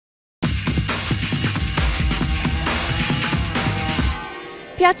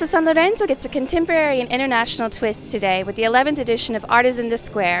Piazza San Lorenzo gets a contemporary and international twist today with the 11th edition of Art is in the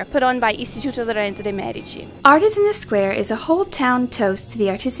Square, put on by Istituto Lorenzo de Medici. Art is in the Square is a whole town toast to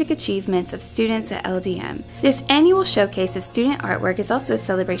the artistic achievements of students at LDM. This annual showcase of student artwork is also a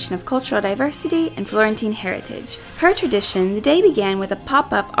celebration of cultural diversity and Florentine heritage. Per tradition, the day began with a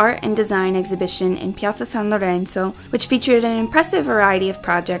pop-up art and design exhibition in Piazza San Lorenzo, which featured an impressive variety of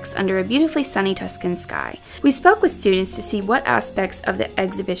projects under a beautifully sunny Tuscan sky. We spoke with students to see what aspects of the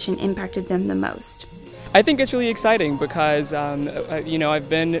exhibition impacted them the most. I think it's really exciting because, I've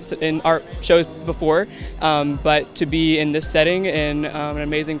been in art shows before, but to be in this setting in an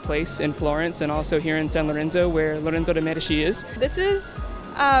amazing place in Florence and also here in San Lorenzo where Lorenzo de Medici is. This is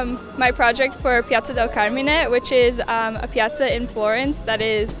my project for Piazza del Carmine, which is a piazza in Florence that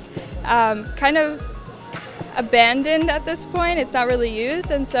is kind of abandoned at this point. It's not really used,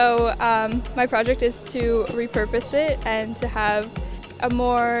 and so my project is to repurpose it and to have a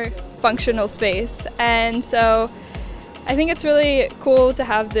more functional space. And so I think it's really cool to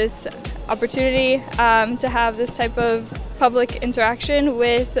have this opportunity to have this type of public interaction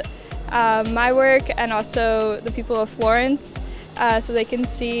with my work and also the people of Florence, so they can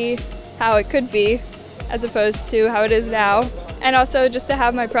see how it could be as opposed to how it is now. And also just to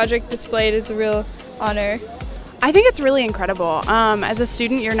have my project displayed is a real honor. I think it's really incredible. As a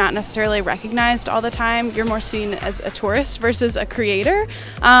student, you're not necessarily recognized all the time. You're more seen as a tourist versus a creator.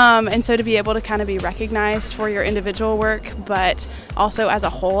 And so to be able to kind of be recognized for your individual work, but also as a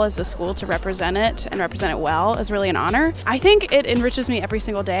whole, as a school, to represent it and represent it well is really an honor. I think it enriches me every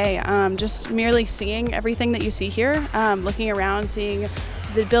single day. Just merely seeing everything that you see here, looking around, seeing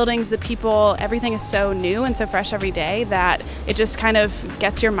the buildings, the people, everything is so new and so fresh every day that it just kind of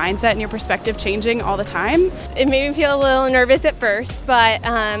gets your mindset and your perspective changing all the time. It made me feel a little nervous at first, but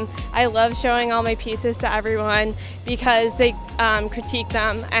I love showing all my pieces to everyone because they critique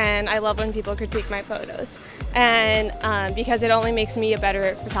them, and I love when people critique my photos, and because it only makes me a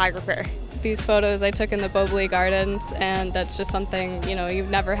better photographer. These photos I took in the Bobley Gardens, and that's just something, you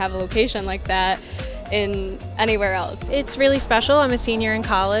never have a location like that in anywhere else. It's really special. I'm a senior in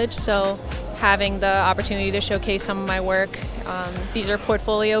college, so having the opportunity to showcase some of my work. These are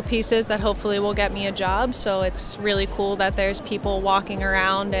portfolio pieces that hopefully will get me a job, so it's really cool that there's people walking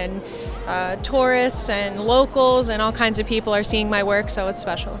around, and tourists and locals and all kinds of people are seeing my work, so it's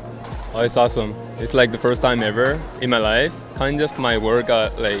special. Oh, it's awesome. It's like the first time ever in my life. Kind of my work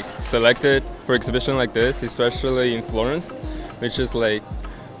got selected for exhibition like this, especially in Florence, which is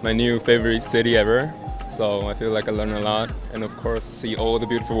my new favorite city ever. So I feel like I learned a lot, and of course see all the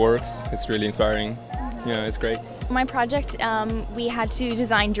beautiful works. It's really inspiring. Yeah, it's great. My project, we had to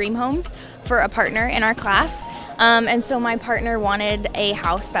design dream homes for a partner in our class, and so my partner wanted a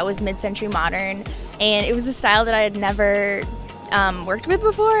house that was mid-century modern, and it was a style that I had never worked with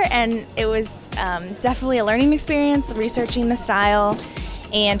before, and it was definitely a learning experience, researching the style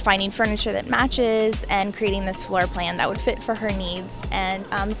and finding furniture that matches and creating this floor plan that would fit for her needs. And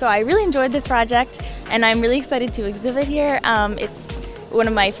so I really enjoyed this project, and I'm really excited to exhibit here. It's one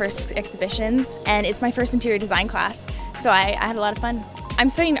of my first exhibitions, and it's my first interior design class, so I had a lot of fun. I'm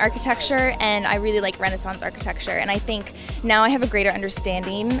studying architecture, and I really like Renaissance architecture, and I think now I have a greater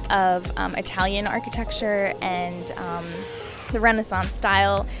understanding of Italian architecture and the Renaissance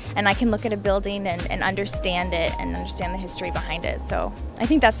style, and I can look at a building and understand it and understand the history behind it. So I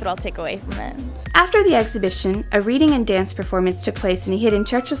think that's what I'll take away from it. After the exhibition, a reading and dance performance took place in the hidden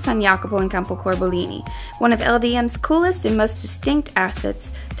Church of San Jacopo in Campo Corbolini, one of LDM's coolest and most distinct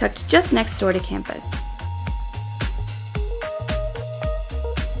assets, tucked just next door to campus.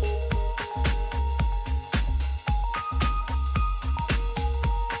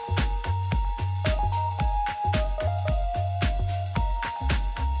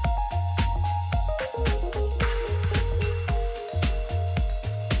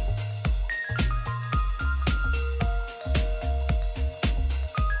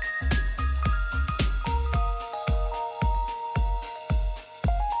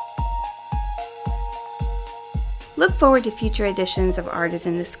 Look forward to future editions of Art is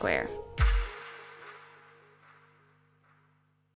in the Square.